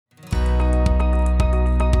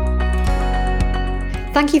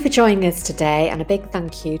Thank you for joining us today, and a big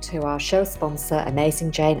thank you to our show sponsor,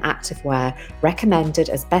 Amazing Jane Activewear, recommended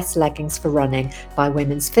as best leggings for running by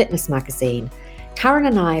Women's Fitness magazine. Karen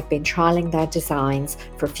and I have been trialling their designs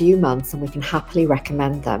for a few months and we can happily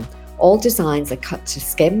recommend them. All designs are cut to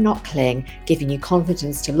skim, not cling, giving you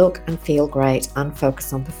confidence to look and feel great and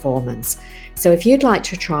focus on performance. So if you'd like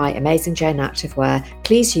to try Amazing Jane Activewear,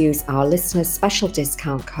 please use our listeners' special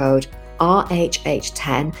discount code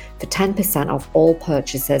RHH10 for 10% off all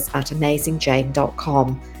purchases at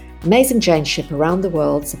AmazingJane.com. Amazing Jane ship around the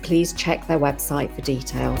world, so please check their website for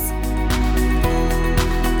details.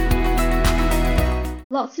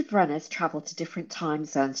 Lots of runners travel to different time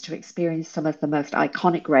zones to experience some of the most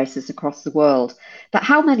iconic races across the world. But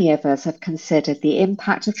how many of us have considered the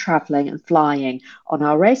impact of traveling and flying on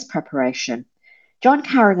our race preparation? Join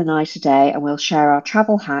Karen and I today and we'll share our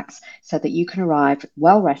travel hacks so that you can arrive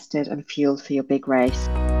well rested and fueled for your big race.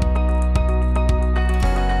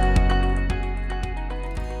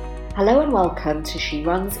 Hello and welcome to She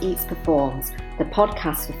Runs, Eats, Performs, the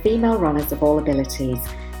podcast for female runners of all abilities.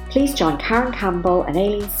 Please join Karen Campbell and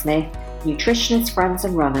Aileen Smith, nutritionists, friends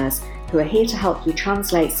and runners, who are here to help you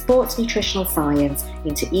translate sports nutritional science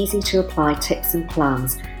into easy to apply tips and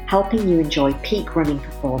plans, helping you enjoy peak running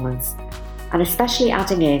performance. And especially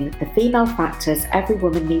adding in the female factors every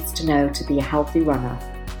woman needs to know to be a healthy runner.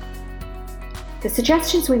 The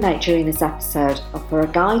suggestions we make during this episode are for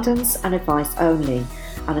guidance and advice only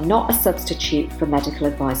and are not a substitute for medical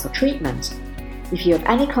advice or treatment. If you have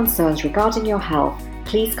any concerns regarding your health,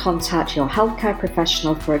 please contact your healthcare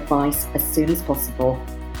professional for advice as soon as possible.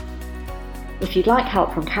 If you'd like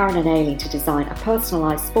help from Karen and Aileen to design a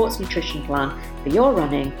personalised sports nutrition plan for your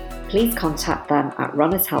running, please contact them at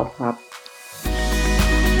Runners Health Hub.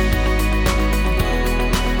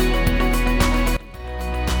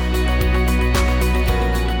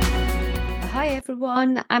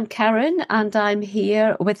 Everyone, I'm Karen and I'm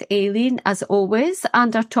here with Aileen as always,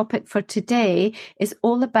 and our topic for today is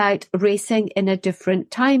all about racing in a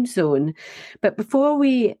different time zone. But before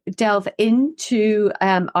we delve into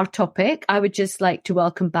our topic, I would just like to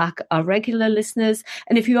welcome back our regular listeners,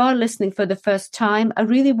 and if you are listening for the first time, a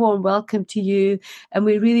really warm welcome to you, and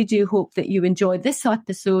we really do hope that you enjoy this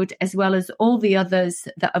episode as well as all the others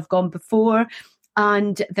that have gone before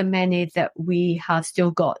and the many that we have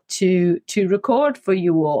still got to record for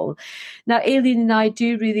you all. Now, Aileen and I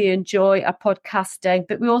do really enjoy our podcasting,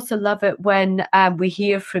 but we also love it when we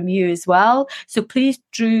hear from you as well. So please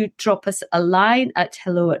do drop us a line at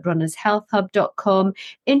hello@runnershealthhub.com,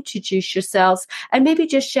 introduce yourselves, and maybe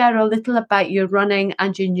just share a little about your running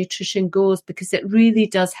and your nutrition goals, because it really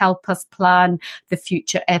does help us plan the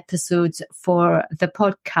future episodes for the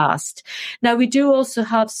podcast. Now, we do also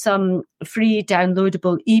have some free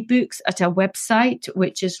downloadable ebooks at our website,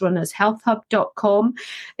 which is runnershealthhub.com.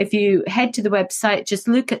 If you head to the website, just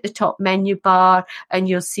look at the top menu bar and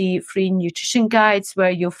you'll see free nutrition guides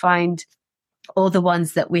where you'll find all the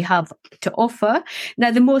ones that we have to offer.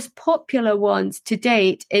 Now, the most popular ones to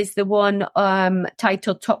date is the one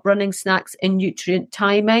titled Top Running Snacks and Nutrient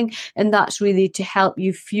Timing, and that's really to help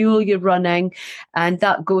you fuel your running, and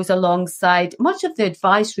that goes alongside much of the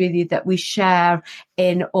advice really that we share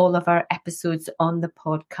in all of our episodes on the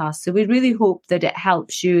podcast. So we really hope that it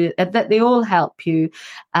helps you, that they all help you,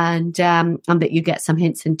 and that you get some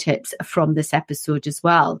hints and tips from this episode as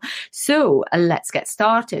well. So let's get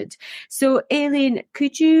started. So Aileen,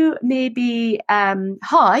 could you maybe,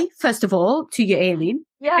 hi, first of all, to you, Aileen.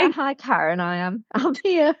 Yeah, hi, Karen. I'm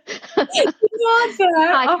here.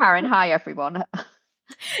 Hi, Karen. Hi, everyone.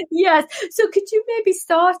 Yes. So could you maybe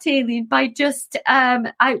start, Aileen, by just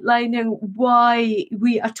outlining why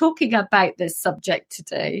we are talking about this subject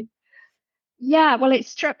today? Yeah, well, it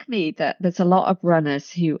struck me that there's a lot of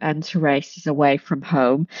runners who enter races away from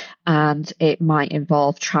home, and it might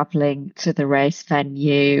involve traveling to the race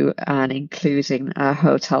venue and including a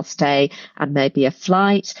hotel stay and maybe a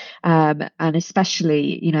flight. And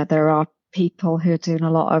especially, there are people who are doing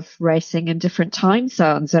a lot of racing in different time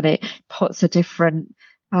zones, and it puts a different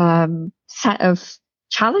set of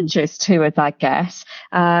challenges to it, I guess,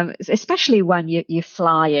 especially when you're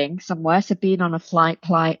flying somewhere. So being on a flight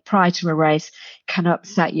prior to a race can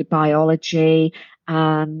upset your biology,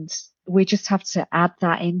 and we just have to add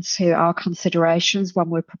that into our considerations when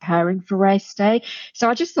we're preparing for race day. So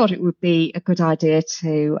I just thought it would be a good idea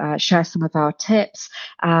to share some of our tips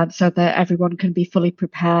so that everyone can be fully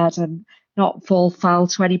prepared and not fall foul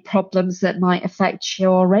to any problems that might affect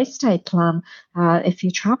your race day plan if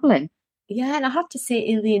you're traveling. Yeah, and I have to say,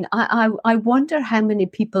 Aileen, I wonder how many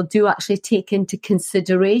people do actually take into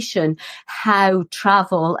consideration how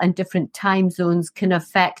travel and different time zones can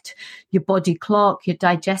affect your body clock, your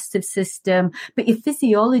digestive system, but your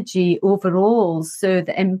physiology overall. So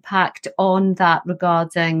the impact on that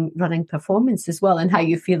regarding running performance as well, and how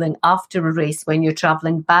you're feeling after a race when you're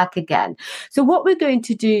traveling back again. So what we're going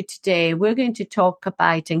to do today, we're going to talk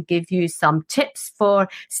about and give you some tips for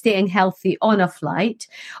staying healthy on a flight.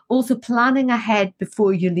 Also planning ahead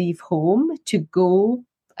before you leave home to go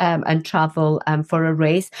and travel for a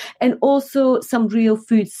race, and also some real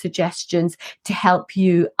food suggestions to help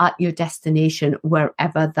you at your destination,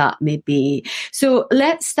 wherever that may be. So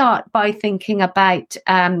let's start by thinking about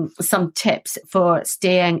some tips for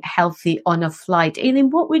staying healthy on a flight. Aileen,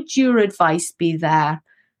 what would your advice be there?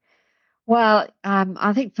 Well,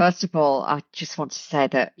 I think first of all, I just want to say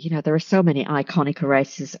that, there are so many iconic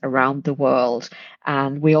races around the world,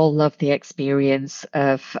 and we all love the experience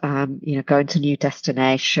of, going to new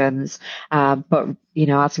destinations. But,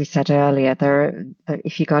 as we said earlier,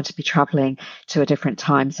 if you're going to be traveling to a different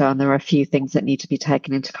time zone, there are a few things that need to be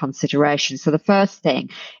taken into consideration. So the first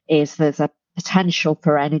thing is there's a potential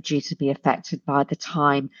for energy to be affected by the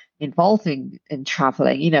time involving in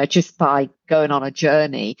traveling. Just by going on a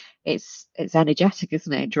journey, it's energetic,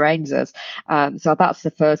 isn't it? It drains us. So that's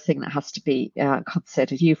the first thing that has to be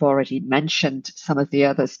considered. You've already mentioned some of the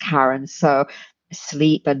others, Karen. So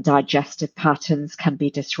sleep and digestive patterns can be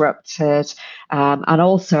disrupted, and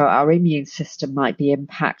also our immune system might be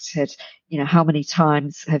impacted. How many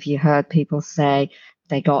times have you heard people say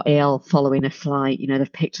they got ill following a flight?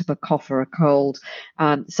 They've picked up a cough or a cold.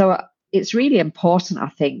 So it's really important, I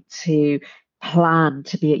think, to plan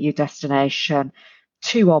to be at your destination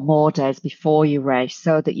 2 or more days before you race,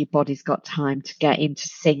 so that your body's got time to get into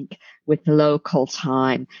sync with the local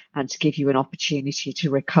time and to give you an opportunity to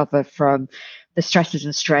recover from the stresses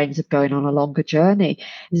and strains of going on a longer journey.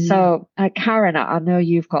 So, Karen, I know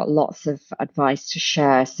you've got lots of advice to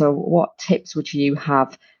share. So what tips would you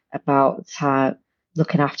have about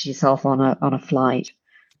looking after yourself on a flight?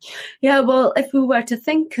 Yeah, well, if we were to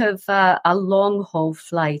think of a long haul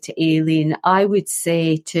flight, Aileen, I would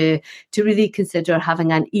say to really consider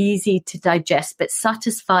having an easy to digest but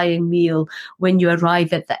satisfying meal when you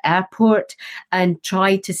arrive at the airport, and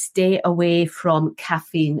try to stay away from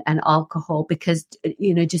caffeine and alcohol, because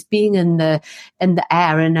just being in the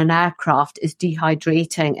air in an aircraft is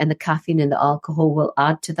dehydrating, and the caffeine and the alcohol will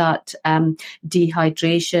add to that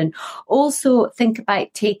dehydration. Also, think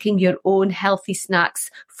about taking your own healthy snacks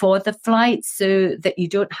for the flight, so that you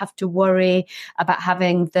don't have to worry about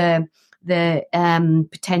having the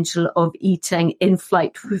potential of eating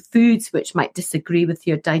in-flight foods which might disagree with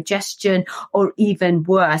your digestion, or even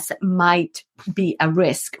worse, might be a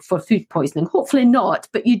risk for food poisoning. Hopefully not,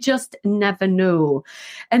 but you just never know.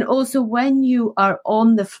 And also, when you are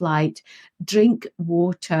on the flight, drink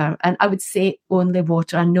water, and I would say only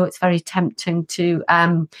water. I know it's very tempting to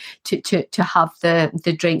have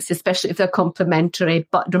the drinks, especially if they're complimentary,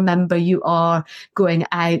 but remember, you are going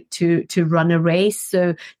out to run a race,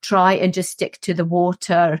 so try and just stick to the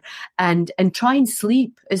water, and try and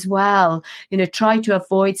sleep as well. Try to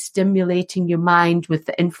avoid stimulating your mind with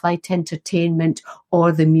the in-flight entertainment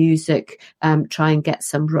or the music. Try and get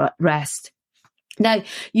some rest. Now,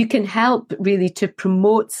 you can help really to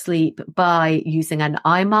promote sleep by using an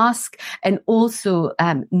eye mask, and also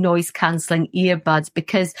noise-cancelling earbuds,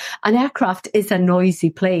 because an aircraft is a noisy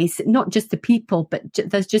place. Not just the people, but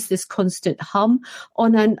there's just this constant hum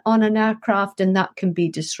on an aircraft, and that can be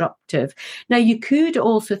disruptive. Now, you could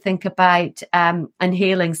also think about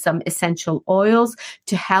inhaling some essential oils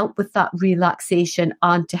to help with that relaxation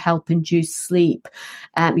and to help induce sleep.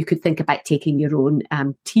 You could think about taking your own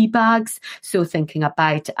tea bags. So thinking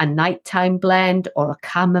about a nighttime blend or a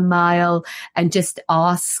chamomile, and just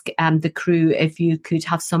ask the crew if you could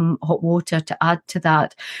have some hot water to add to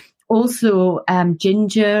that. Also,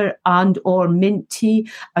 ginger and or mint tea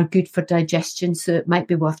are good for digestion, so it might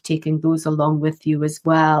be worth taking those along with you as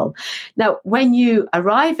well. Now, when you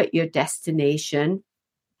arrive at your destination,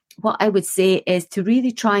 what I would say is to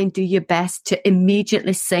really try and do your best to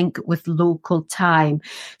immediately sync with local time.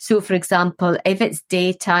 So, for example, if it's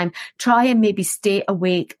daytime, try and maybe stay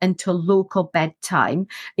awake until local bedtime.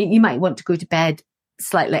 You might want to go to bed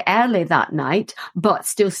slightly early that night, but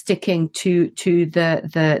still sticking to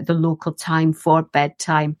the local time for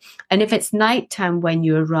bedtime. And if it's nighttime when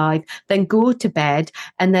you arrive, then go to bed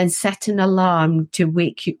and then set an alarm to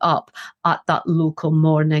wake you up at that local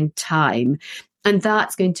morning time. And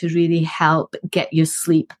that's going to really help get your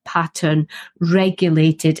sleep pattern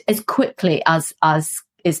regulated as quickly as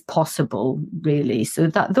is possible, really. So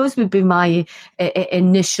those would be my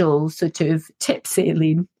initial sort of tips,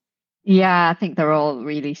 Aileen. Yeah, I think they're all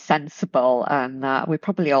really sensible, and we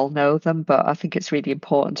probably all know them, but I think it's really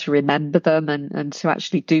important to remember them and to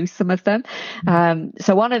actually do some of them.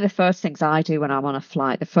 So one of the first things I do when I'm on a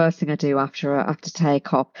flight, the first thing I do after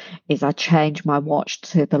takeoff is I change my watch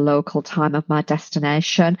to the local time of my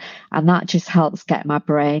destination, and that just helps get my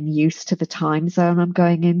brain used to the time zone I'm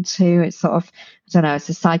going into. It's sort of, I don't know, it's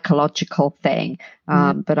a psychological thing,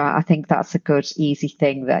 but I think that's a good, easy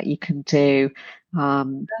thing that you can do.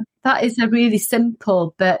 That is a really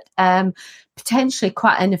simple but potentially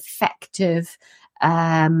quite an effective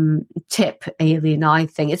tip, Aileen. I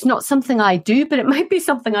think it's not something I do, but it might be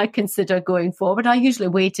something I consider going forward. I usually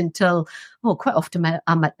wait until, quite often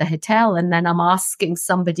I'm at the hotel and then I'm asking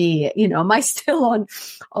somebody, am I still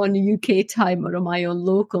on UK time or am I on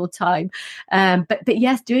local time? But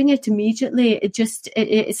yes, doing it immediately,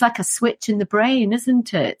 it's like a switch in the brain,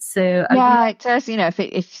 isn't it? So yeah, it does.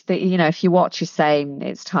 If your watch is saying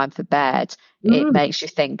it's time for bed, it makes you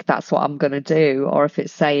think that's what I'm going to do. Or if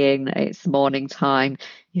it's saying it's morning time,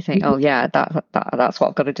 you think, oh yeah, that's what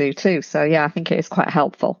I've got to do too. So yeah, I think it is quite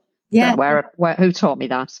helpful. Yeah. Who taught me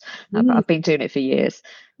that? I've been doing it for years.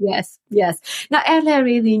 Yes. Now, earlier,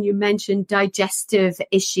 Aileen, you mentioned digestive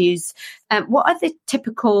issues. What are the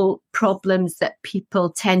typical problems that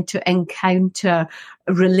people tend to encounter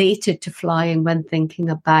related to flying when thinking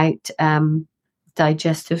about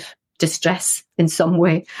digestive distress in some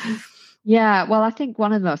way? Yeah, well, I think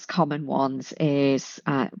one of the most common ones is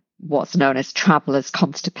what's known as traveler's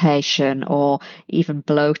constipation or even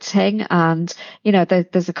bloating. And,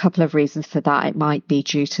 there's a couple of reasons for that. It might be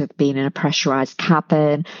due to being in a pressurized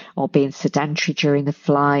cabin or being sedentary during the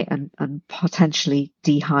flight and potentially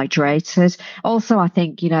dehydrated. Also, I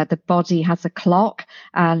think, the body has a clock,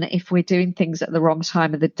 and if we're doing things at the wrong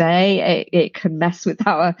time of the day, it can mess with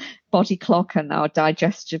our body clock and our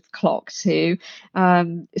digestive clock too.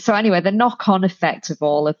 So anyway, the knock-on effect of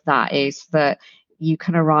all of that is that you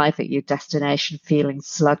can arrive at your destination feeling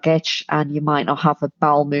sluggish, and you might not have a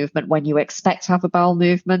bowel movement when you expect to have a bowel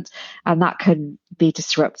movement. And that can be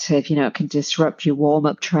disruptive. It can disrupt your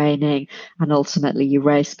warm-up training and ultimately your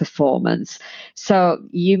race performance. So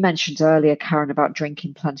you mentioned earlier, Karen, about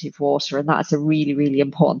drinking plenty of water, and that's a really, really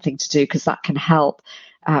important thing to do because that can help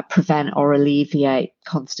prevent or alleviate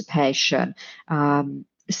constipation.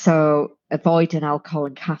 So avoiding alcohol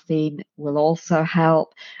and caffeine will also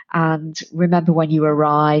help. And remember, when you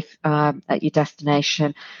arrive at your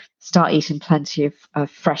destination, start eating plenty of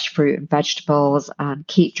fresh fruit and vegetables, and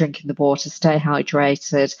keep drinking the water, stay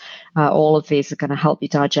hydrated. All of these are going to help your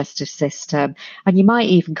digestive system. And you might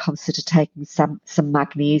even consider taking some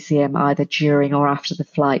magnesium either during or after the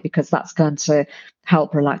flight, because that's going to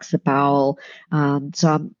help relax the bowel. And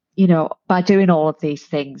by doing all of these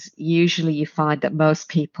things, usually you find that most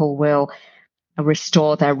people will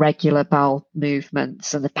restore their regular bowel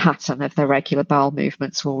movements, and the pattern of their regular bowel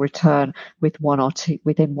movements will return within 1 or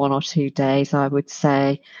 2 days, I would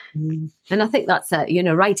say. And I think that's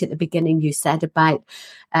right at the beginning you said about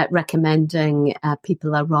recommending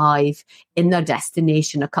people arrive in their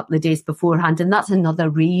destination a couple of days beforehand, and that's another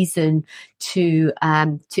reason to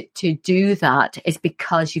do that, is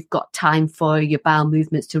because you've got time for your bowel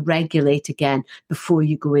movements to regulate again before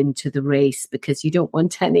you go into the race, because you don't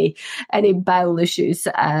want any bowel issues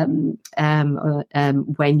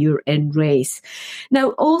when you're in race.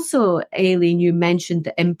 Now, also, Aileen, you mentioned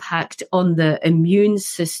the impact on the immune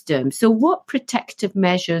system. So what protective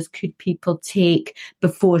measures could people take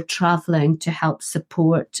before traveling to help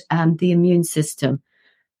support the immune system?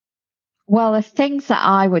 Well, the things that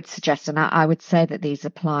I would suggest, and I would say that these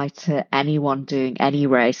apply to anyone doing any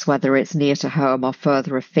race, whether it's near to home or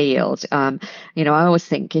further afield. I always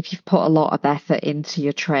think if you've put a lot of effort into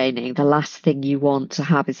your training, the last thing you want to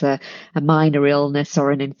have is a minor illness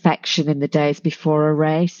or an infection in the days before a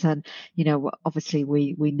race. And, obviously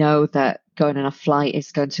we know that going on a flight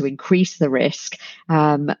is going to increase the risk.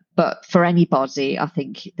 But for anybody, I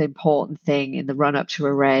think the important thing in the run up to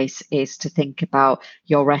a race is to think about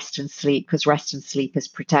your rest and sleep, because rest and sleep is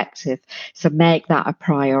protective. So make that a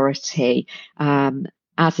priority,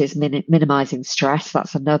 as is minimizing stress.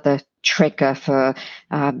 That's another trigger for,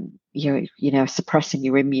 suppressing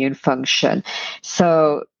your immune function.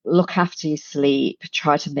 So look after your sleep,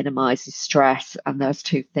 try to minimize your stress, and those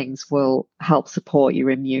two things will help support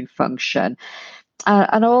your immune function.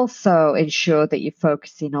 And also ensure that you're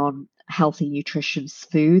focusing on healthy, nutritious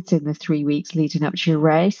foods in the 3 weeks leading up to your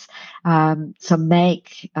race. So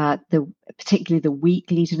make particularly the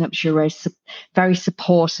week leading up to your race very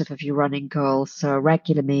supportive of your running goals. So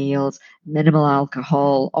regular meals, minimal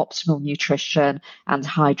alcohol, optimal nutrition and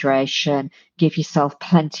hydration. Give yourself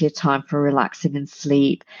plenty of time for relaxing and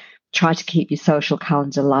sleep. Try to keep your social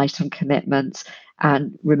calendar light on commitments,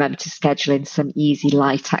 and remember to schedule in some easy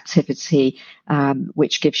light activity,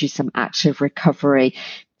 which gives you some active recovery.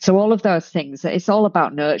 So all of those things, it's all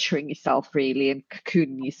about nurturing yourself really, and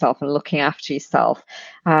cocooning yourself and looking after yourself.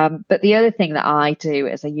 But the other thing that I do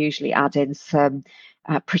is I usually add in some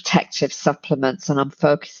protective supplements, and I'm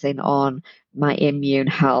focusing on my immune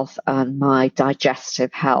health and my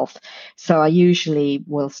digestive health. So I usually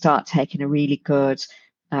will start taking a really good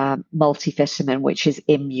multivitamin, which is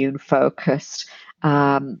immune focused.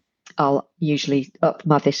 I'll usually up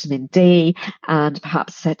my vitamin D and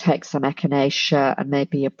perhaps take some echinacea and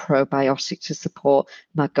maybe a probiotic to support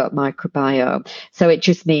my gut microbiome. So it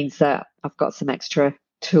just means that I've got some extra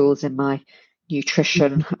tools in my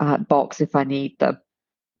nutrition box if I need them.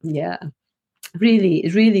 Yeah. Really,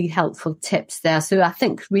 really helpful tips there. So I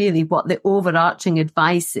think really what the overarching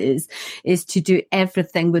advice is to do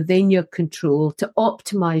everything within your control to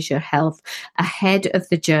optimize your health ahead of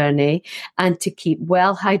the journey, and to keep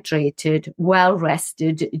well hydrated, well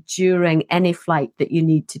rested during any flight that you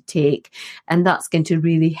need to take. And that's going to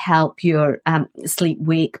really help your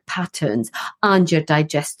sleep-wake patterns and your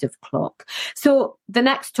digestive clock. So the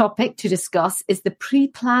next topic to discuss is the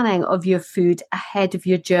pre-planning of your food ahead of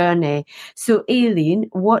your journey. So Aileen,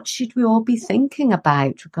 what should we all be thinking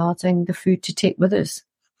about regarding the food to take with us?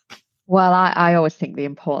 Well, I always think the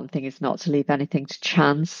important thing is not to leave anything to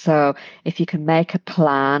chance. So if you can make a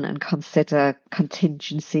plan and consider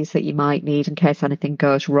contingencies that you might need in case anything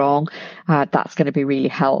goes wrong, that's going to be really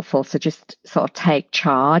helpful. So just sort of take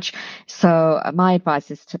charge. So my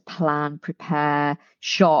advice is to plan, prepare,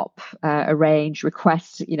 shop, arrange,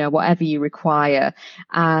 request, whatever you require.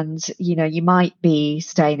 And, you might be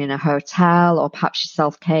staying in a hotel or perhaps you're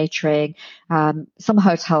self-catering. Some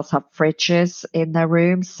hotels have fridges in their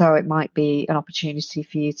rooms, so it might be an opportunity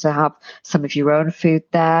for you to have some of your own food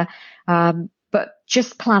there. But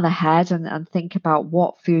just plan ahead and think about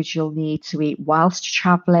what foods you'll need to eat whilst you're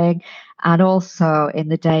traveling, and also in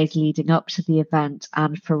the days leading up to the event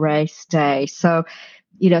and for race day. So,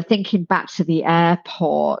 thinking back to the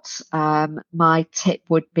airport, my tip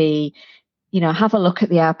would be, have a look at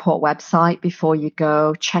the airport website before you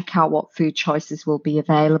go. Check out what food choices will be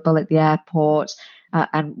available at the airport,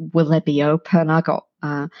 and will they be open. I got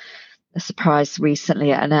a surprise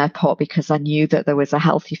recently at an airport because I knew that there was a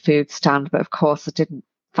healthy food stand, but of course I didn't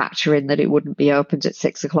factor in that it wouldn't be opened at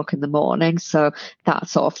 6 o'clock in the morning. So that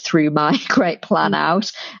sort of threw my great plan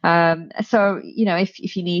out. So,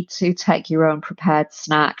 if you need to take your own prepared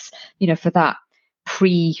snacks, for that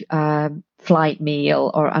pre-flight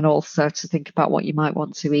meal, and also to think about what you might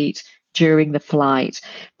want to eat during the flight.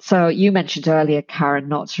 So you mentioned earlier, Karen,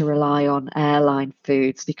 not to rely on airline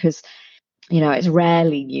foods because it's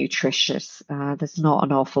rarely nutritious. There's not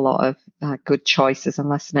an awful lot of good choices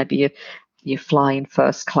unless maybe you fly in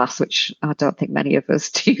first class, which I don't think many of us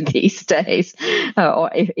do these days, or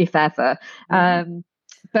if ever.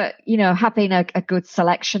 But, having a good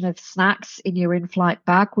selection of snacks in your in-flight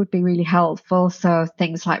bag would be really helpful. So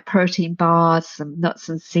things like protein bars, some nuts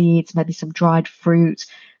and seeds, maybe some dried fruit,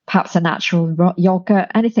 perhaps a natural yogurt,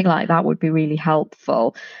 anything like that would be really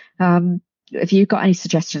helpful. Have you got any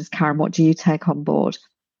suggestions, Karen? What do you take on board?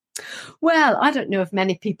 Well, I don't know if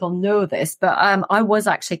many people know this, but I was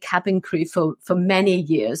actually cabin crew for many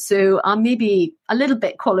years. So I'm maybe a little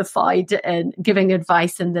bit qualified in giving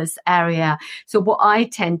advice in this area. So what I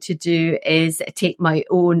tend to do is take my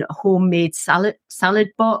own homemade salad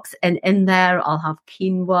box, and in there I'll have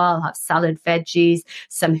quinoa, I'll have salad veggies,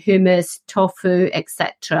 some hummus, tofu,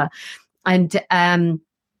 etc. And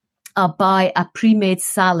I'll buy a pre-made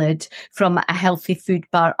salad from a healthy food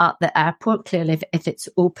bar at the airport, clearly if it's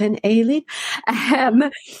open, Aileen.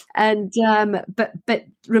 But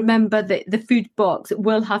remember that the food box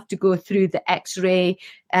will have to go through the X-ray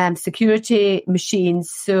security machines.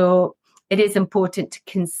 So it is important to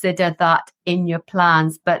consider that in your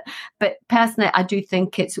plans. But personally, I do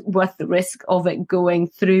think it's worth the risk of it going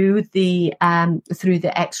through the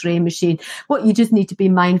X-ray machine. What you just need to be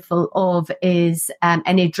mindful of is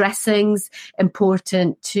any dressings,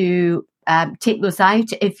 important to take those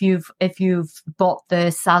out if you've bought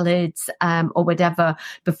the salads or whatever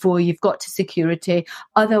before you've got to security.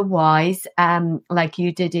 Otherwise, like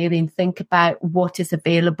you did, Aileen, think about what is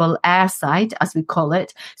available airside, as we call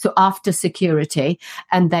it, so after security,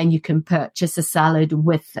 and then you can purchase a salad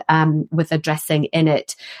with a dressing in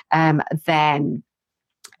it then.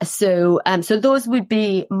 So those would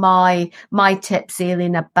be my tips,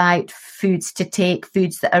 Aileen, about foods to take,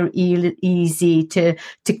 foods that are easy to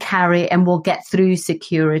carry and will get through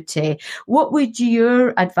security. What would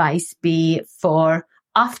your advice be for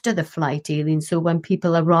after the flight, Aileen? So when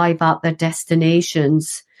people arrive at their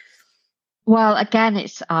destinations? Well, again,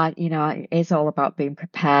 it's it is all about being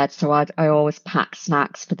prepared. So I always pack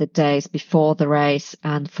snacks for the days before the race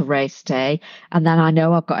and for race day, and then I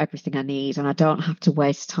know I've got everything I need, and I don't have to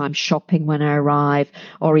waste time shopping when I arrive,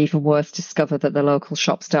 or even worse, discover that the local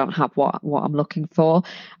shops don't have what I'm looking for.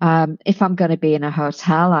 If I'm going to be in a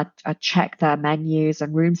hotel, I check their menus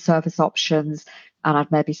and room service options, and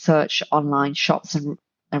I'd maybe search online shops and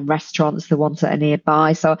restaurants, the ones that are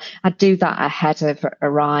nearby. So I do that ahead of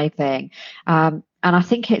arriving. And I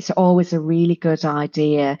think it's always a really good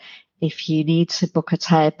idea, if you need to book a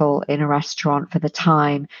table in a restaurant for the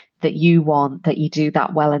time that you want, that you do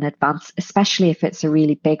that well in advance, especially if it's a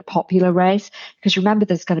really big popular race. Because remember,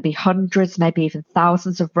 there's going to be hundreds, maybe even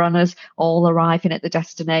thousands of runners all arriving at the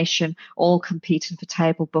destination, all competing for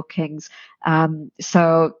table bookings.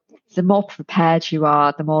 So the more prepared you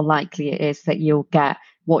are, the more likely it is that you'll get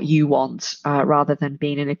what you want, rather than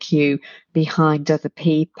being in a queue behind other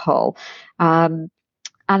people. And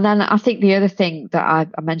then I think the other thing that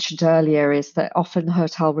I mentioned earlier is that often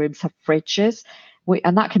hotel rooms have fridges,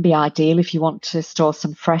 and that can be ideal if you want to store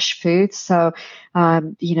some fresh food. So,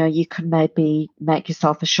 you can maybe make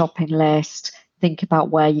yourself a shopping list, think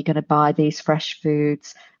about where you're going to buy these fresh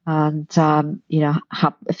foods, and,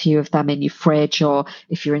 have a few of them in your fridge, or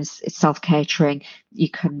if you're in self-catering, you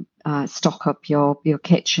can stock up your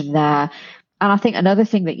kitchen there. And I think another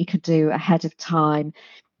thing that you could do ahead of time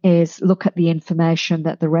is look at the information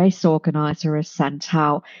that the race organizer has sent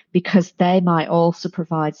out, because they might also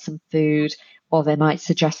provide some food, or they might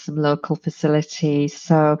suggest some local facilities.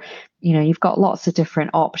 So, you've got lots of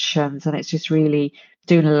different options, and it's just really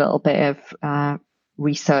doing a little bit of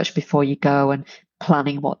research before you go and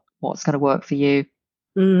planning what's going to work for you.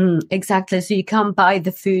 Exactly. So you can't buy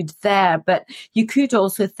the food there, but you could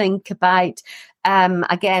also think about,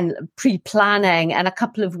 again, pre-planning, and a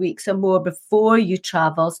couple of weeks or more before you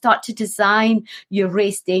travel, start to design your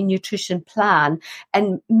race day nutrition plan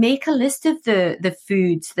and make a list of the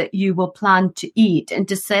foods that you will plan to eat, and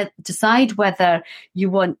decide whether you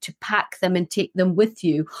want to pack them and take them with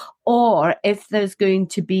you, or if there's going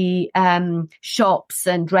to be shops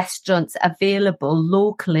and restaurants available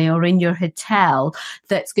locally or in your hotel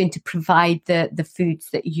that's going to provide the foods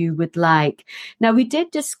that you would like. Now, we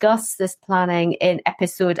did discuss this planning in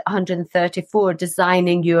episode 134,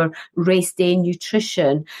 designing your race day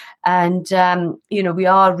nutrition. And, we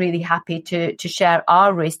are really happy to share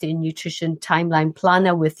our race day nutrition timeline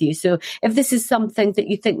planner with you. So if this is something that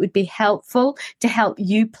you think would be helpful to help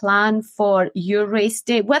you plan for your race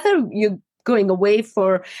day, whether you're going away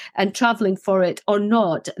for and traveling for it or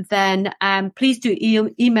not, then please do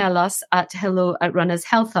email us at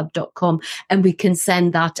hello@runnershealthhub.com, and we can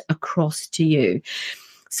send that across to you.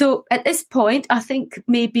 So at this point, I think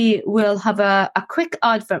maybe we'll have a quick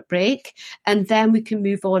advert break, and then we can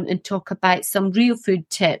move on and talk about some real food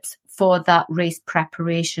tips for that race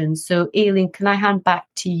preparation. So Aileen, can I hand back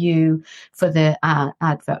to you for the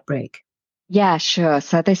advert break? Yeah, sure.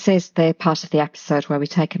 So this is the part of the episode where we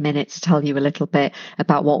take a minute to tell you a little bit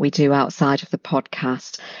about what we do outside of the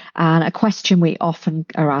podcast. And a question we often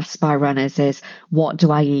are asked by runners is, what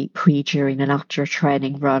do I eat pre, during and after a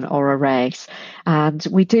training run or a race? And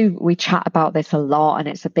we chat about this a lot, and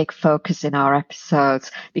it's a big focus in our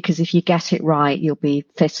episodes, because if you get it right, you'll be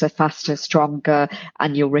fitter, faster, stronger,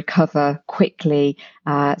 and you'll recover quickly,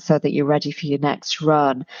 so that you're ready for your next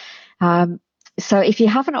run. So if you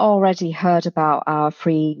haven't already heard about our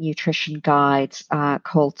free nutrition guide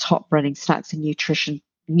called Top Running Snacks and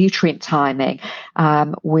Nutrient Timing,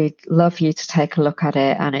 we'd love you to take a look at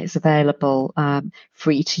it, and it's available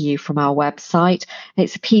free to you from our website.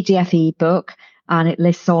 It's a PDF ebook, and it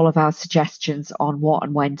lists all of our suggestions on what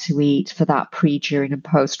and when to eat for that pre, during and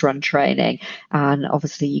post-run training. And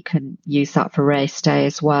obviously you can use that for race day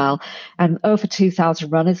as well. And over 2,000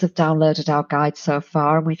 runners have downloaded our guide so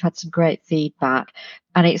far, and we've had some great feedback.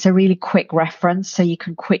 And it's a really quick reference, so you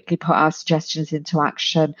can quickly put our suggestions into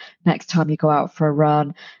action next time you go out for a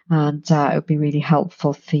run. And it would be really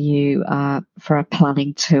helpful for you for a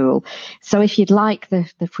planning tool. So if you'd like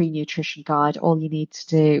the free nutrition guide, all you need to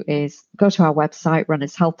do is go to our website,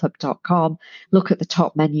 runnershealthhub.com, look at the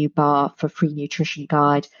top menu bar for free nutrition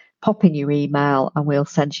guide, pop in your email and we'll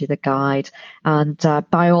send you the guide. And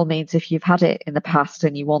by all means, if you've had it in the past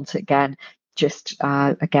and you want it again, just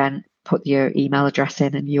again, put your email address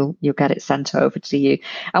in and you'll get it sent over to you.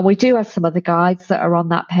 And we do have some other guides that are on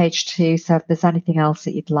that page too. So if there's anything else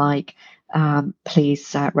that you'd like,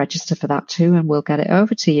 please register for that too, and we'll get it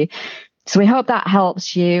over to you. So we hope that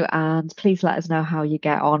helps you, and please let us know how you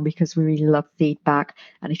get on, because we really love feedback.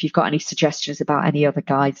 And if you've got any suggestions about any other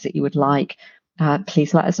guides that you would like,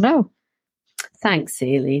 please let us know. Thanks,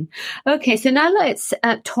 Aileen. Okay, so now let's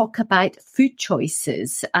talk about food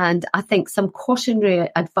choices. And I think some cautionary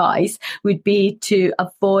advice would be to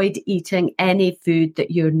avoid eating any food that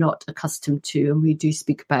you're not accustomed to. And we do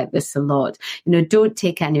speak about this a lot. Don't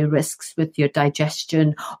take any risks with your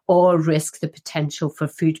digestion or risk the potential for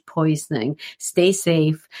food poisoning. Stay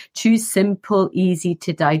safe, choose simple, easy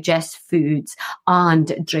to digest foods,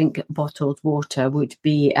 and drink bottled water would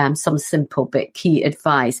be some simple but key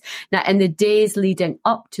advice. Now, in the days leading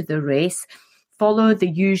up to the race, follow the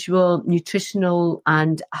usual nutritional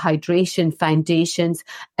and hydration foundations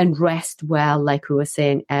and rest well, like we were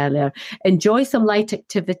saying earlier. Enjoy some light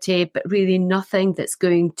activity, but really nothing that's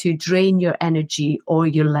going to drain your energy or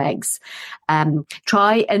your legs.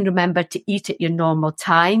 Try and remember to eat at your normal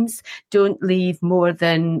times. Don't leave more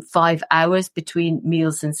than 5 hours between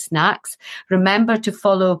meals and snacks. Remember to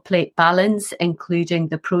follow plate balance, including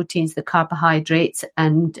the proteins, the carbohydrates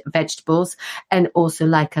and vegetables. And also,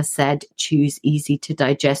 like I said, choose easy to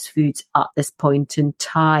digest foods at this point in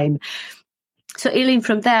time. So Aileen,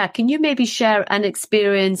 from there, can you maybe share an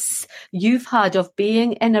experience you've had of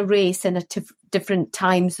being in a race in a different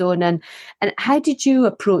time zone, and how did you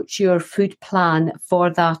approach your food plan for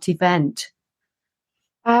that event?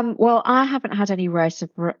 Well, I haven't had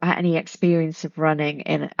any experience of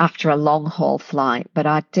running after a long haul flight, but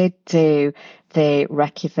I did do the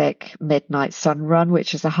Reykjavik Midnight Sun Run,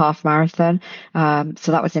 which is a half marathon.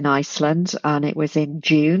 So that was in Iceland, and it was in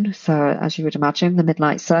June. So as you would imagine, the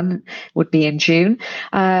Midnight Sun would be in June.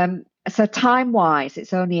 So time wise,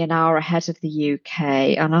 it's only an hour ahead of the UK,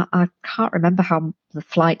 and I can't remember how the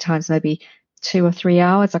flight times, maybe 2 or 3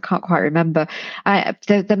 hours. I can't quite remember.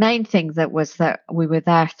 The main thing that was that we were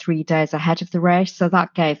there 3 days ahead of the race, so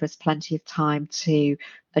that gave us plenty of time to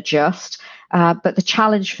adjust. But the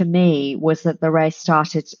challenge for me was that the race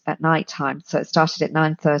started at night time, so it started at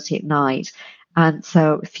 9:30 at night, and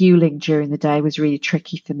so fueling during the day was really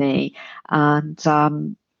tricky for me. And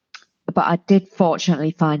but I did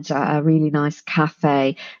fortunately find a really nice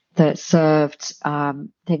cafe that served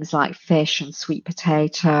things like fish and sweet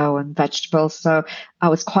potato and vegetables. So I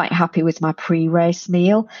was quite happy with my pre-race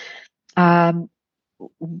meal. I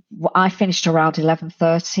finished around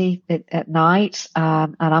 11:30 at night,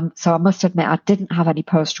 and I must admit I didn't have any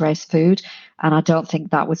post-race food, and I don't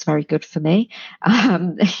think that was very good for me.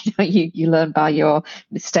 You learn by your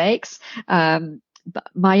mistakes. But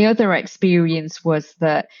my other experience was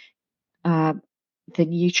that the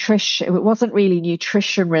nutrition, it wasn't really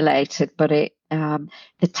nutrition related, but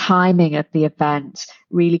the timing of the event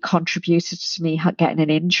really contributed to me getting an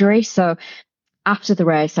injury. So after the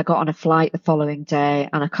race, I got on a flight the following day,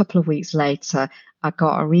 and a couple of weeks later, I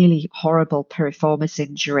got a really horrible piriformis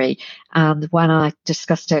injury. And when I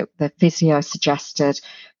discussed it, the physio suggested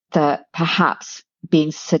that perhaps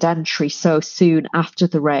being sedentary so soon after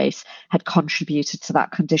the race had contributed to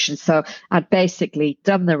that condition. So I'd basically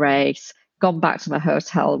done the race, gone back to my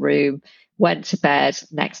hotel room, went to bed,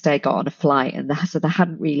 next day got on a flight, and so there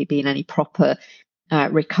hadn't really been any proper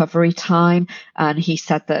recovery time. And he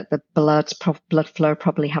said that the blood flow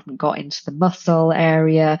probably hadn't got into the muscle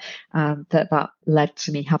area, that led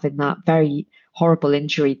to me having that very horrible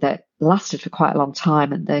injury that lasted for quite a long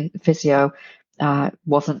time. And the physio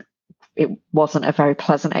wasn't a very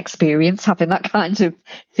pleasant experience having that kind of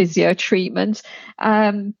physio treatment.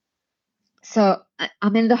 So, I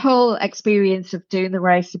mean, the whole experience of doing the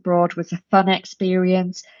race abroad was a fun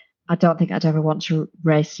experience. I don't think I'd ever want to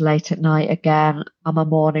race late at night again. I'm a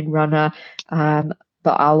morning runner, but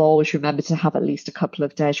I'll always remember to have at least a couple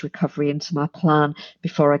of days recovery into my plan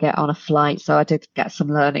before I get on a flight. So I did get some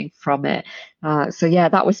learning from it. So yeah,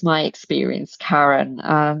 that was my experience, Karen.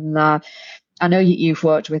 And I know you've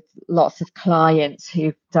worked with lots of clients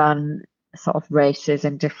who've done sort of races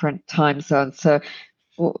in different time zones. So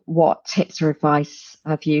what tips or advice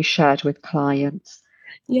have you shared with clients?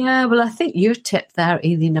 Yeah, well, I think your tip there,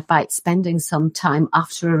 Aileen, about spending some time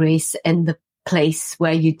after a race in the place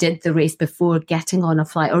where you did the race before getting on a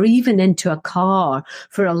flight or even into a car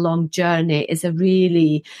for a long journey is a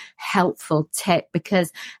really helpful tip,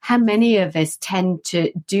 because how many of us tend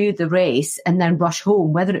to do the race and then rush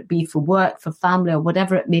home, whether it be for work, for family, or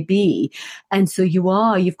whatever it may be. And so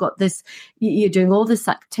you've got this, you're doing all this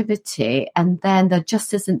activity and then there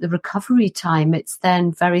just isn't the recovery time. It's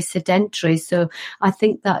then very sedentary. So I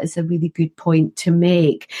think that is a really good point to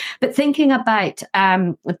make. But thinking about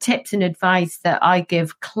tips and advice that I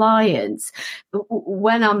give clients,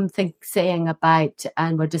 when I'm saying about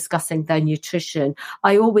and we're discussing their nutrition,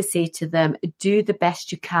 I always say to them, do the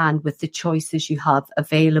best you can with the choices you have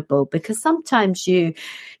available, because sometimes you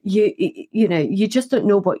just don't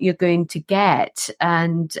know what you're going to get,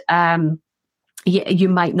 and you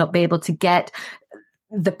might not be able to get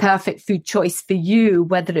the perfect food choice for you,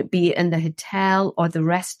 whether it be in the hotel or the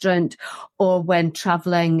restaurant or when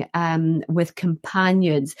traveling with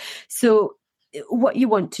companions. So what you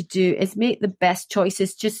want to do is make the best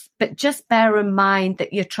choices, but just bear in mind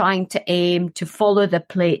that you're trying to aim to follow the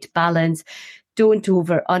plate balance. Don't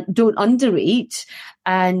undereat,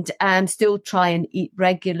 and still try and eat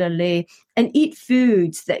regularly, and eat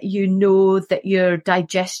foods that you know that your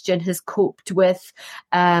digestion has coped with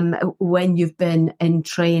when you've been in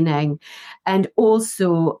training. And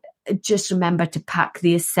also just remember to pack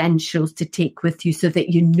the essentials to take with you so that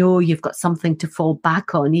you know you've got something to fall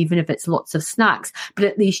back on, even if it's lots of snacks, but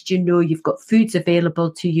at least you know you've got foods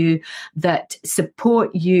available to you that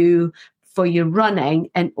support you for your running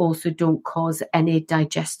and also don't cause any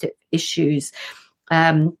digestive issues.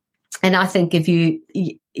 And I think if you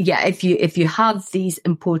have these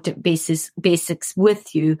important basics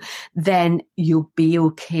with you, then you'll be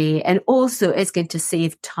okay. And also it's going to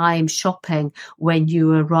save time shopping when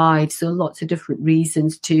you arrive. So lots of different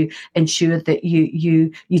reasons to ensure that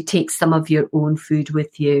you take some of your own food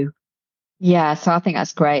with you. Yeah, so I think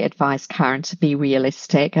that's great advice, Karen, to be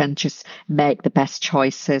realistic and just make the best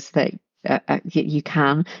choices that you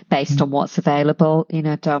can based on what's available.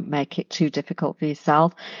 Don't make it too difficult for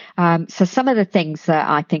yourself. So some of the things that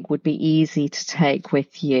I think would be easy to take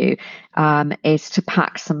with you is to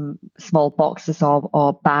pack some small boxes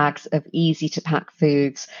or bags of easy to pack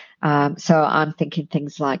foods. So I'm thinking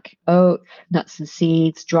things like oat, nuts and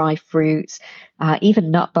seeds, dry fruits,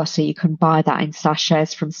 even nut butter. You can buy that in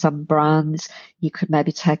sachets from some brands. You could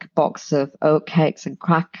maybe take a box of oat cakes and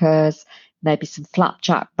crackers, maybe some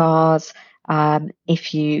flapjack bars.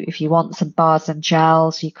 If you want some bars and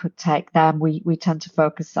gels, you could take them. We tend to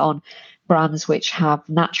focus on brands which have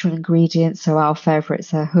natural ingredients. So our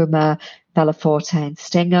favorites are Hummer, Bella Forte and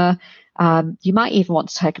Stinger. You might even want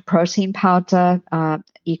to take a protein powder.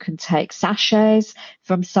 You can take sachets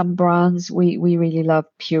from some brands. We really love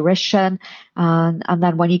Purition. And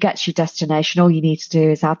then when you get to your destination, all you need to do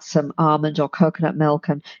is add some almond or coconut milk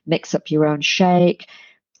and mix up your own shake.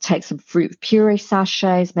 Take some fruit puree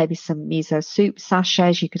sachets, maybe some miso soup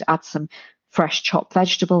sachets. You could add some fresh chopped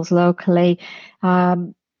vegetables locally.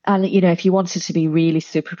 And, if you wanted to be really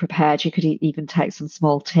super prepared, you could even take some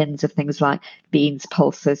small tins of things like beans,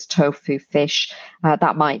 pulses, tofu, fish.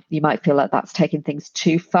 You might feel like that's taking things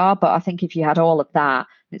too far, but I think if you had all of that,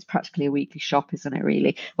 it's practically a weekly shop, isn't it,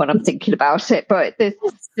 really, when I'm thinking about it? But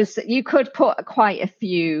you could put quite a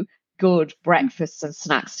few good breakfasts and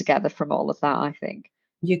snacks together from all of that, I think.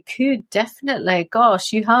 You could definitely.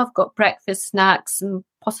 Gosh, you have got breakfast, snacks, and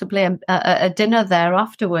possibly a dinner there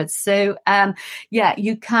afterwards. So,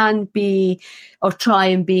 you can be or try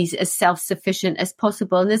and be as self-sufficient as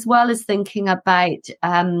possible. And as well as thinking about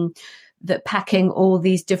that packing all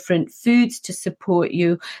these different foods to support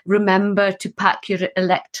you, remember to pack your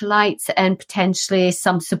electrolytes and potentially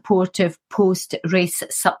some supportive post-race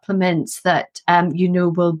supplements that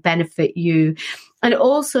will benefit you. And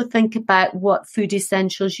also think about what food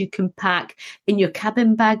essentials you can pack in your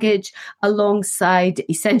cabin baggage alongside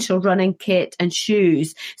essential running kit and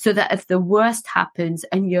shoes, so that if the worst happens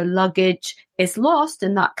and your luggage is lost,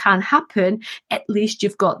 and that can happen, at least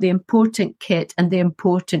you've got the important kit and the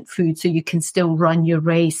important food so you can still run your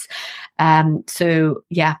race. I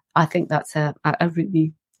think that's a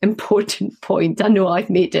really important point. I know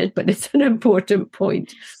I've made it, but it's an important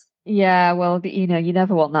point. Yeah, well, you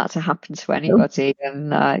never want that to happen to anybody.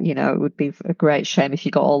 And, it would be a great shame if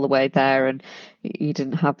you got all the way there and you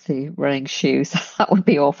didn't have the running shoes. That would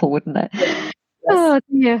be awful, wouldn't it? Yes. Oh,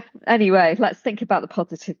 dear. Anyway, let's think about the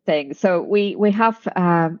positive things. So we have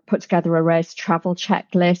put together a race travel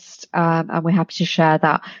checklist, and we're happy to share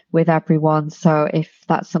that with everyone. So if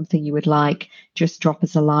that's something you would like, just drop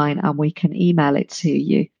us a line and we can email it to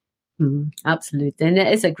you. Absolutely. And it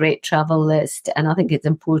is a great travel list. And I think it's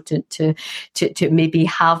important to maybe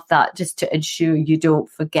have that just to ensure you don't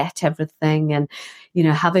forget everything. And,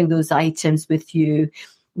 having those items with you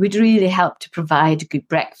would really help to provide good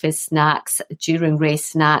breakfast snacks during race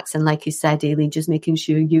snacks. And like you said, Aileen, just making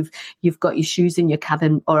sure you've got your shoes in your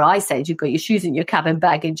cabin, or I said you've got your shoes in your cabin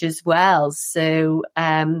baggage as well. So,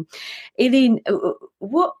 Aileen,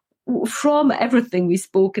 from everything we've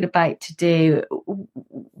spoken about today,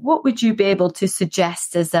 what would you be able to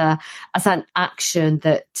suggest as an action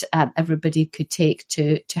that everybody could take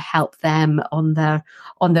to help them on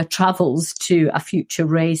their travels to a future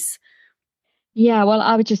race? Yeah, well,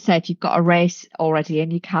 I would just say if you've got a race already in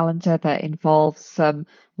your calendar that involves some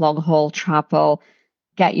long haul travel,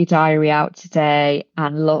 get your diary out today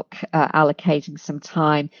and look at allocating some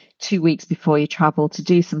time 2 weeks before you travel to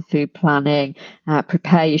do some food planning,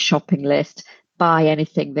 prepare your shopping list, buy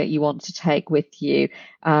anything that you want to take with you,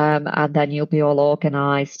 and then you'll be all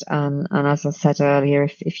organised. And as I said earlier,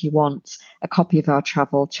 if you want a copy of our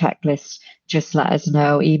travel checklist, just let us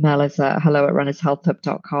know. Email us at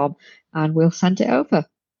hello@runnershealthhub.com and we'll send it over.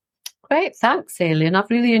 Great, thanks, Aileen. I've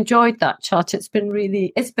really enjoyed that chat. It's been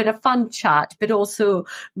a fun chat, but also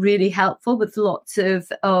really helpful with lots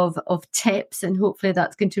of tips, and hopefully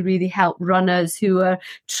that's going to really help runners who are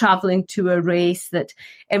traveling to a race that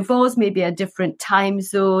involves maybe a different time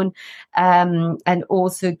zone, and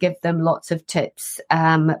also give them lots of tips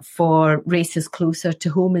for races closer to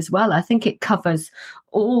home as well. I think it covers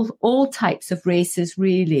all types of races,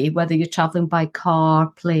 really, whether you're traveling by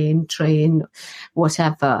car, plane, train,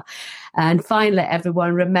 whatever. And finally,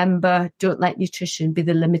 everyone, remember, don't let nutrition be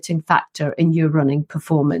the limiting factor in your running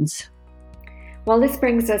performance. Well, this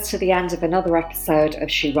brings us to the end of another episode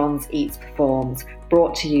of She Runs, Eats, Performs,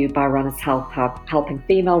 brought to you by Runners Health Hub, helping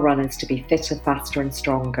female runners to be fitter, faster and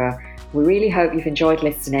stronger. We really hope you've enjoyed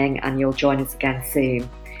listening and you'll join us again soon.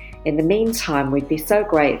 In the meantime, we'd be so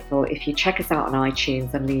grateful if you check us out on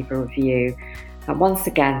iTunes and leave a review. And once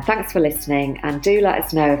again, thanks for listening, and do let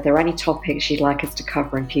us know if there are any topics you'd like us to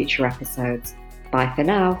cover in future episodes. Bye for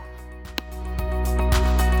now.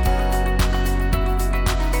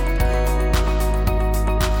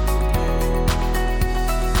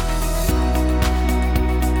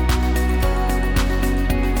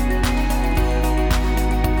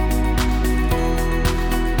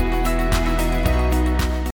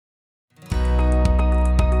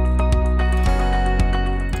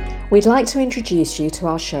 We'd like to introduce you to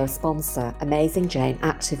our show sponsor, Amazing Jane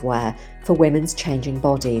Activewear for women's changing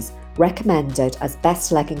bodies, recommended as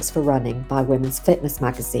best leggings for running by Women's Fitness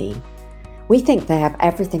magazine. We think they have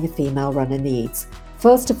everything a female runner needs.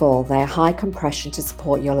 First of all, they are high compression to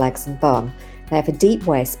support your legs and bum. They have a deep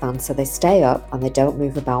waistband so they stay up and they don't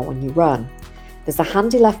move about when you run. There's a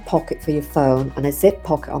handy left pocket for your phone and a zip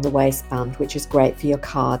pocket on the waistband, which is great for your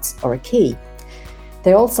cards or a key.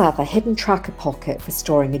 They also have a hidden tracker pocket for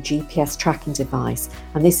storing a GPS tracking device,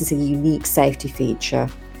 and this is a unique safety feature.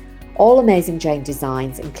 All Amazing Jane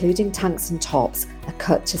designs, including tanks and tops, are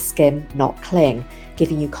cut to skim, not cling,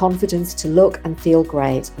 giving you confidence to look and feel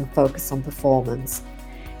great and focus on performance.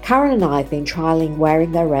 Karen and I have been trialling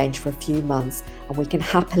wearing their range for a few months, and we can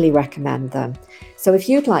happily recommend them. So if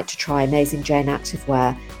you'd like to try Amazing Jane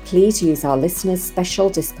Activewear, please use our listeners' special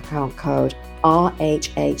discount code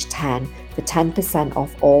RHH10 for 10%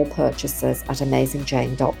 off all purchases at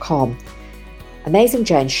AmazingJane.com. Amazing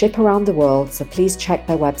Jane ship around the world, so please check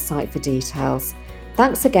their website for details.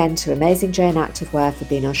 Thanks again to Amazing Jane Activewear for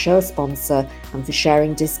being our show sponsor and for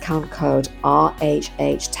sharing discount code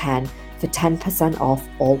RHH10 for 10% off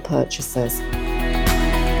all purchases.